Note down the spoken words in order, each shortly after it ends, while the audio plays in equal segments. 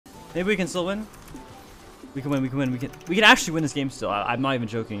Maybe we can still win. We can win. We can win. We can actually win this game still. I'm not even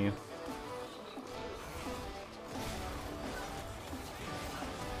joking you.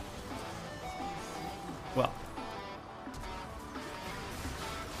 Well.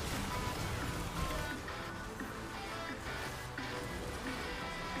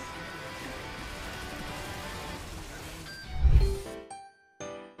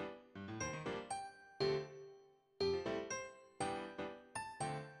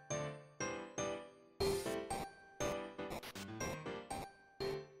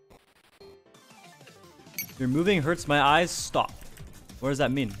 Your moving hurts my eyes. Stop. What does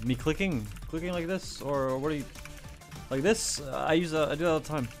that mean? Me clicking like this, or what are you? Like this? I do that all the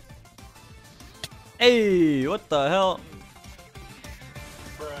time. Hey, what the hell?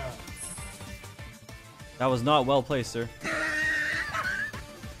 Bruh. That was not well placed, sir.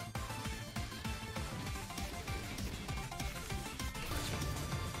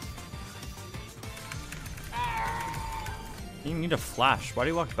 You need a flash. Why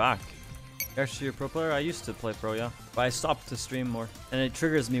do you walk back? You're actually a pro player? I used to play pro, yeah. But I stopped to stream more. And it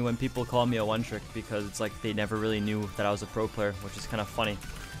triggers me when people call me a one-trick because it's like they never really knew that I was a pro player, which is kind of funny.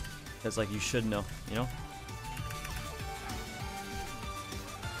 Because like you should know, you know?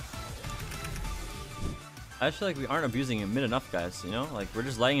 I feel like we aren't abusing him mid enough, guys, you know? Like we're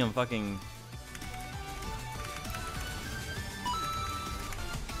just letting him fucking...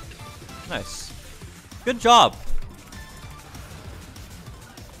 Nice. Good job.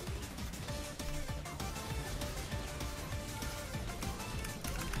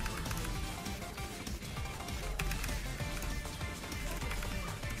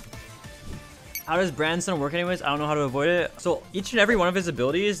 How does Branson work anyways? I don't know how to avoid it. So each and every one of his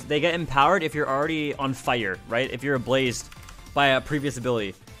abilities, they get empowered if you're already on fire, right? If you're ablazed by a previous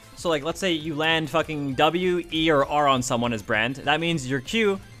ability. So like, let's say you land fucking W, E, or R on someone as Brand. That means your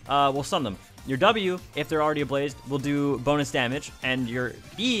Q will stun them. Your W, if they're already ablazed, will do bonus damage. And your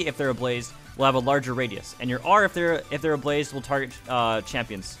E, if they're ablazed, will have a larger radius. And your R, if they're ablazed, will target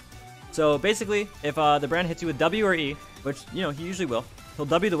champions. So basically, if the Brand hits you with W or E, which, you know, he usually will, he'll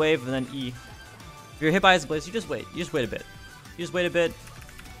W the wave and then E. If you're hit by his blaze, you just wait. You just wait a bit. You just wait a bit,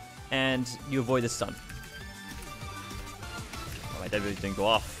 and you avoid the stun. Oh, my W didn't go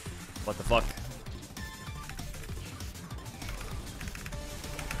off. What the fuck?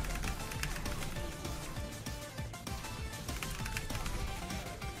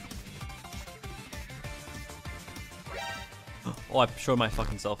 Oh, I showed my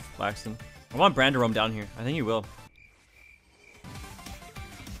fucking self by accident. I want Brand to roam down here. I think he will.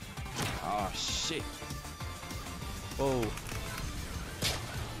 Oh shit. Whoa.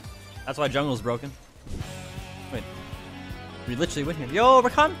 That's why jungle's broken. Wait. We literally win here. Yo,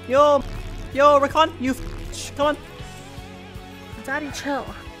 Rakan! Yo, Rakan! You come on. Daddy, chill.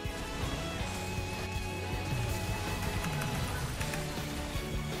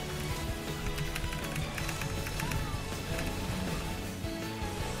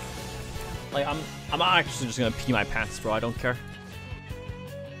 Like, I'm actually just gonna pee my pants, bro. I don't care.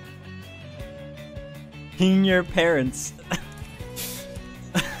 Ping your parents.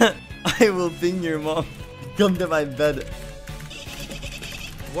 I will ping your mom. Come to my bed.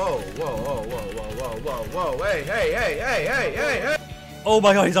 Whoa, whoa, whoa, whoa, whoa, whoa, whoa, whoa. Hey, hey, hey, hey, hey, hey, hey. Oh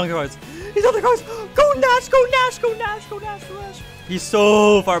my god, he's on the cards. He's on the cards. Go Nash, go Nash, go Nash, go Nash, go Nash. He's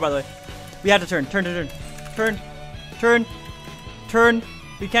so far, by the way. We have to turn. Turn.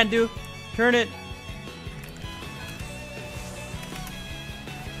 We can't do. Turn it.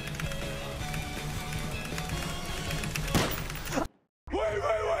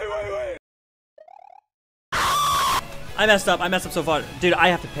 Wait. I messed up so far. Dude, I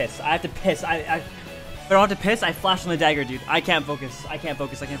have to piss. If I don't have to piss, I flash on the dagger, dude. I can't focus. I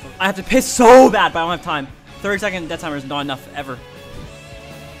have to piss so bad, but I don't have time. 30-second death timer is not enough, ever.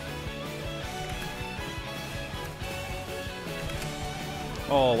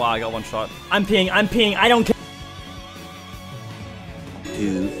 Oh, wow, I got one shot. I'm peeing, I don't care.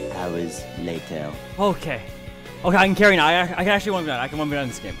 2 hours later. Okay, I can carry now. I can actually 1v9. I can 1v9 in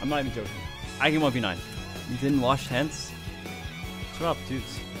this game. I'm not even joking. I can 1v9. You didn't wash hands? Shut up,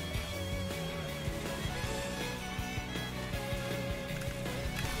 dudes.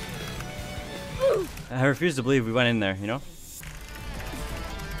 I refuse to believe we went in there, you know?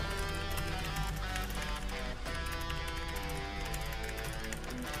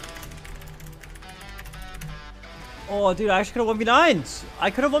 Oh, dude, I actually could have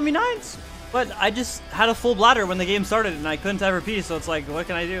 1v9s. But I just had a full bladder when the game started and I couldn't ever pee, so it's like, what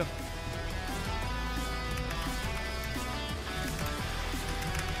can I do?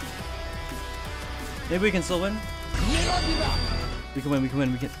 Maybe we can still win. We can win, we can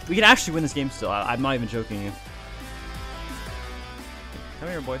win, we can actually win this game still. I'm not even joking you. Come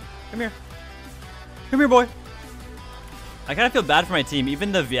here, boy. Come here. Come here, boy. I kind of feel bad for my team.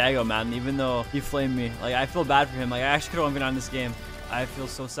 Even the Viego, man, even though he flamed me. Like, I feel bad for him. Like, I actually could have 1v9 this game. I feel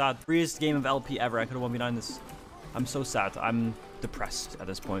so sad. Freest game of LP ever. I could have 1v9 this. I'm so sad. I'm depressed at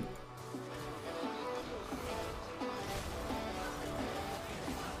this point.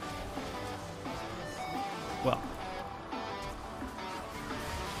 Well.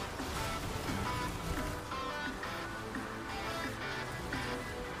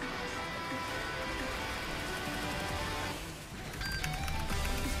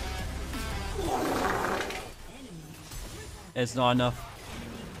 It's not enough.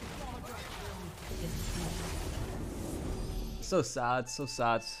 So sad, so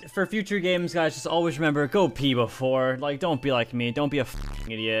sad. For future games, guys, just always remember, go pee before. Like, don't be like me. Don't be a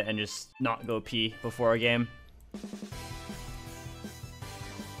f***ing idiot and just not go pee before a game.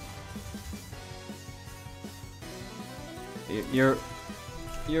 You're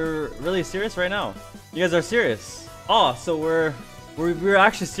really serious right now? You guys are serious? Oh, so we're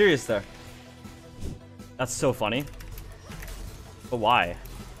actually serious there. That's so funny. But why?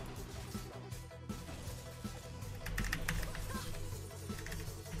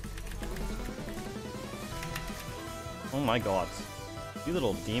 Oh my god. You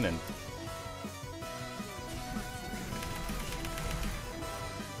little demon.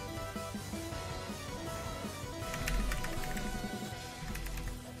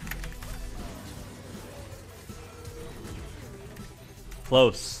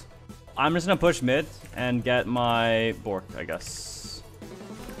 Close. I'm just gonna push mid and get my Bork, I guess.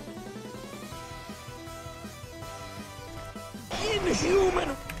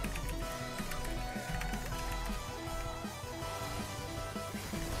 Inhuman!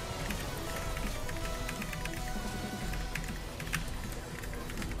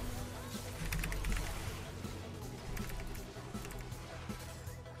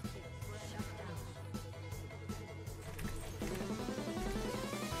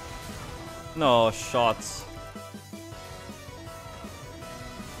 No shots.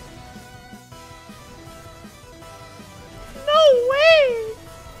 No way!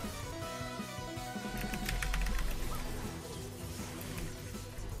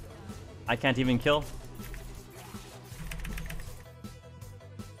 I can't even kill.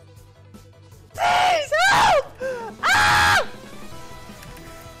 Please help! Ah!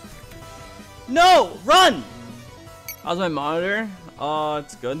 No, run! How's my monitor?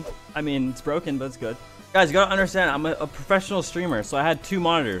 It's good. I mean, it's broken, but it's good. Guys, you gotta understand, I'm a professional streamer, so I had 2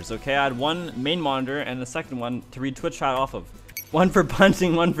 monitors, okay? I had one main monitor and the second one to read Twitch chat off of. One for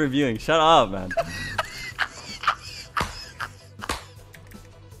punching, one for viewing. Shut up, man.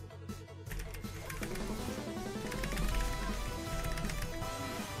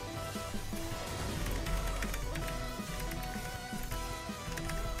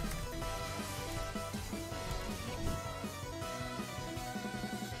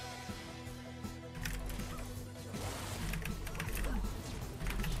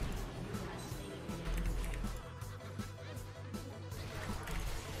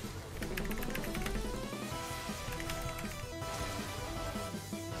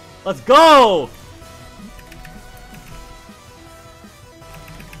 Let's go!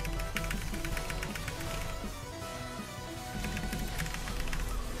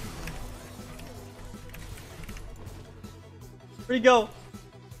 Where'd he go?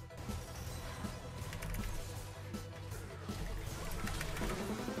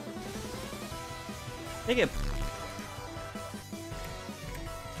 Take it.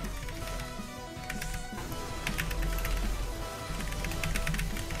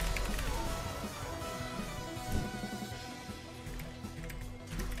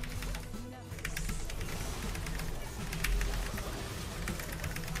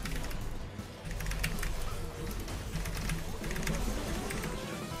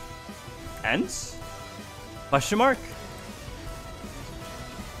 Ends? Question mark?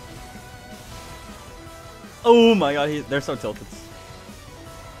 Oh my god, they're so tilted.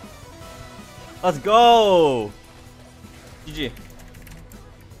 Let's go! GG.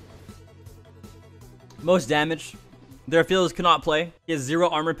 Most damage. Their fields cannot play. He has 0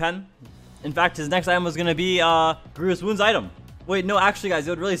 armor pen. In fact, his next item was gonna be Grievous Wounds item. Wait, no, actually guys,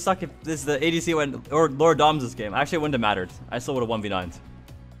 it would really suck if the ADC went, or Lord Doms this game. Actually, it wouldn't have mattered. I still would have 1v9'd.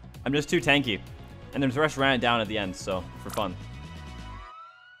 I'm just too tanky. And then the rest ran it down at the end, so, for fun.